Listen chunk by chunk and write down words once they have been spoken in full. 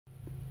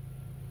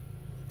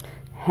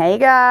Hey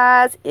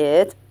guys,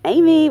 it's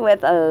Amy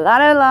with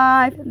Lotto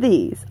Life.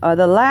 These are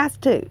the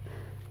last two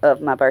of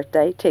my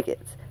birthday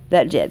tickets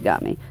that Jed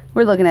got me.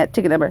 We're looking at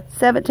ticket number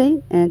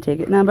 17 and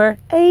ticket number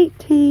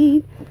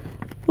 18.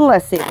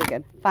 Let's see if we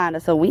can find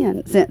us a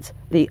win, since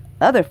the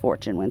other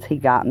fortune ones he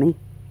got me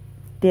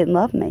didn't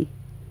love me.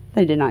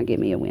 They did not give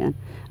me a win.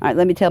 Alright,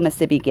 let me tell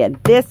Mississippi again.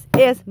 This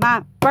is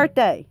my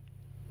birthday.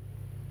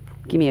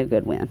 Give me a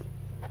good win.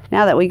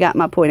 Now that we got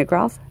my point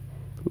across,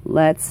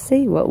 let's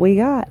see what we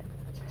got.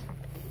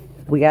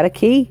 We got a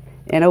key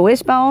and a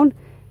wishbone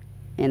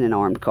and an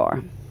armed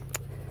car.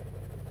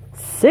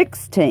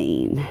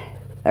 16,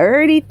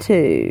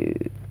 32,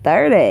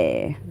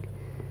 30,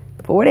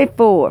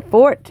 44,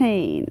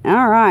 14.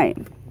 All right.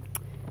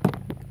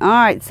 All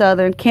right,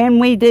 Southern, can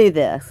we do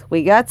this?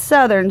 We got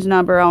Southern's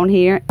number on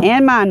here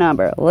and my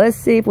number. Let's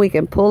see if we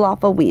can pull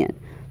off a win.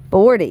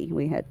 40,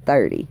 we had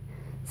 30.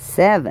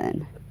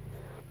 7,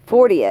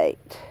 48,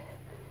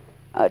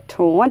 a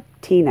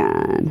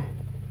 29,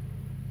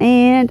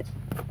 and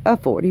a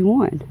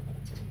 41.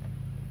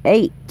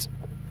 8,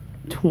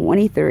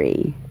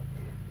 23,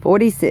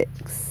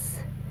 46,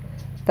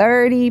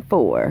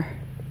 34,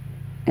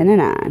 and a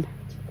 9.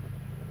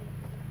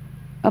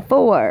 A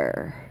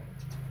 4,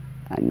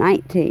 a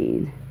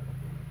 19,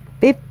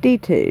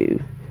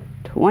 52,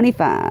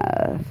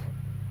 25,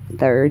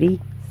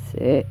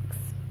 36,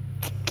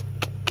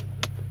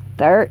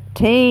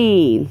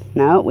 13.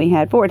 No, we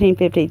had 14,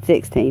 15,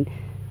 16,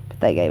 but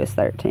they gave us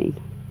 13.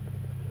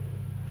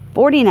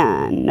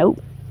 49,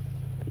 nope.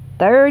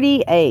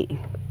 38,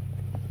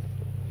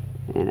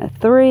 and a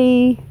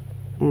 3,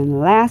 and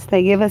last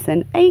they give us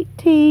an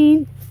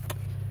 18,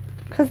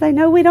 because they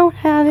know we don't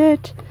have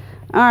it.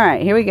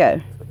 Alright, here we go.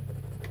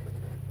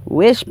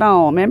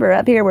 Wishbone. Remember,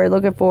 up here we're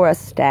looking for a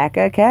stack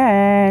of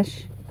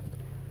cash,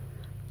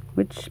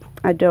 which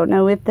I don't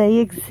know if they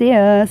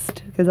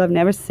exist, because I've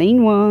never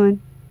seen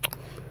one.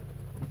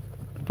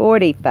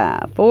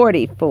 45,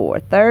 44,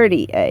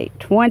 38,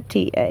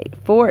 28,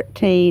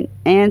 14,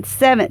 and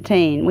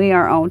 17. We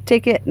are on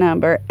ticket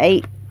number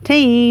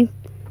 18.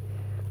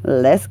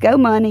 Let's go,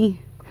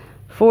 money.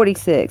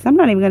 46. I'm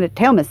not even going to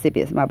tell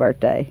Mississippi it's my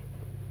birthday.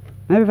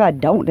 Maybe if I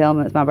don't tell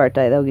them it's my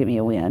birthday, they'll give me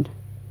a win.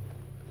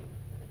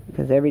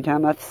 Because every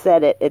time I've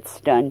said it, it's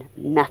done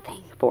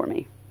nothing for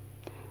me.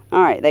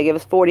 Alright, they give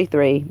us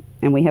 43,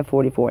 and we have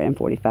 44 and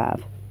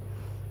 45.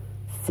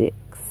 6,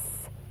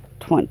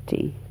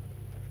 20,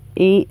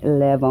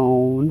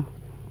 11,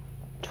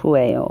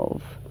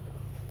 12,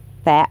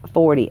 fat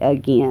 40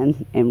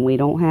 again, and we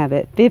don't have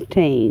it.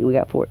 15, we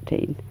got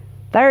 14,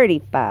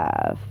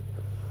 35,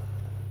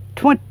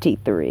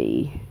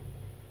 23,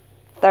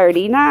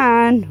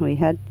 39, we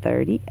had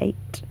 38,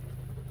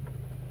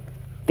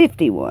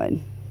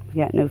 51, we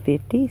got no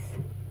 50s,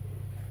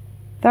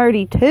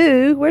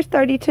 32, where's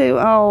 32?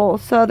 Oh,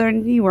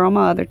 Southern, you were on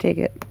my other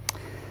ticket.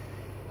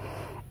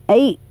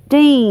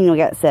 18, we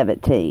got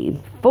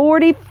 17,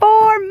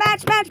 44,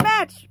 match, match,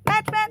 match,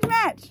 match, match,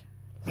 match.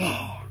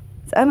 Yeah.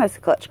 It's almost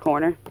a clutch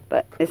corner,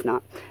 but it's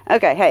not.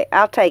 Okay, hey,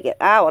 I'll take it.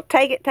 I will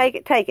take it, take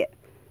it, take it.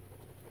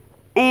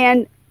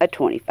 And a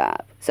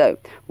 25. So,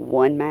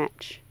 one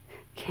match.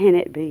 Can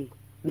it be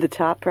the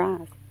top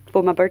prize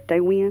for my birthday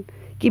win?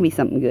 Give me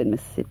something good,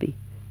 Mississippi.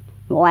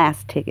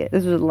 Last ticket.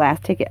 This was the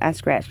last ticket I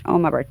scratched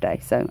on my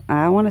birthday. So,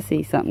 I want to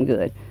see something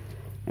good.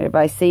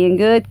 Everybody seeing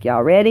good?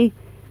 Y'all ready?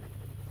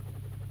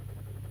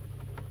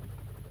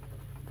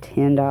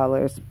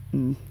 $10.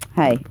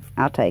 Hey,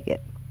 I'll take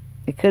it.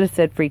 It could have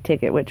said free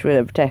ticket, which would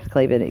have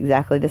technically been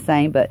exactly the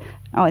same, but it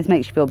always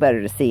makes you feel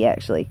better to see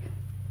actually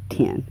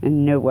 10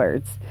 and no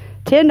words.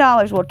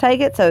 $10 will take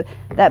it, so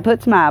that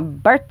puts my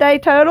birthday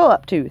total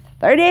up to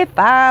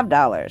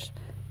 $35.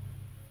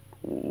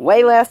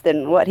 Way less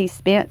than what he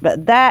spent,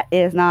 but that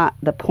is not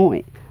the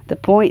point. The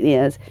point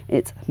is,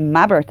 it's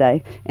my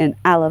birthday, and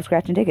I love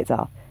scratching tickets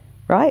off,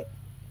 right?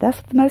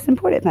 That's the most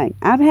important thing.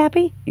 I'm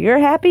happy, you're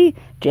happy,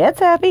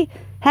 Jed's happy.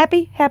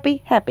 Happy,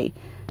 happy, happy.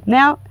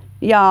 Now,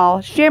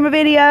 y'all, share my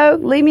video,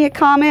 leave me a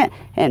comment,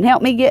 and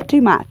help me get to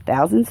my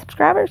 1,000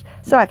 subscribers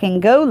so I can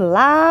go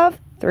live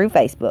through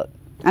Facebook.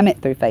 I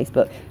meant through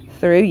Facebook,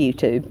 through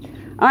YouTube.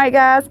 Alright,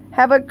 guys,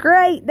 have a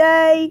great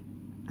day.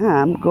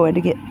 I'm going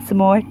to get some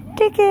more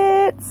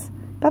tickets.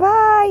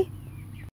 Bye-bye.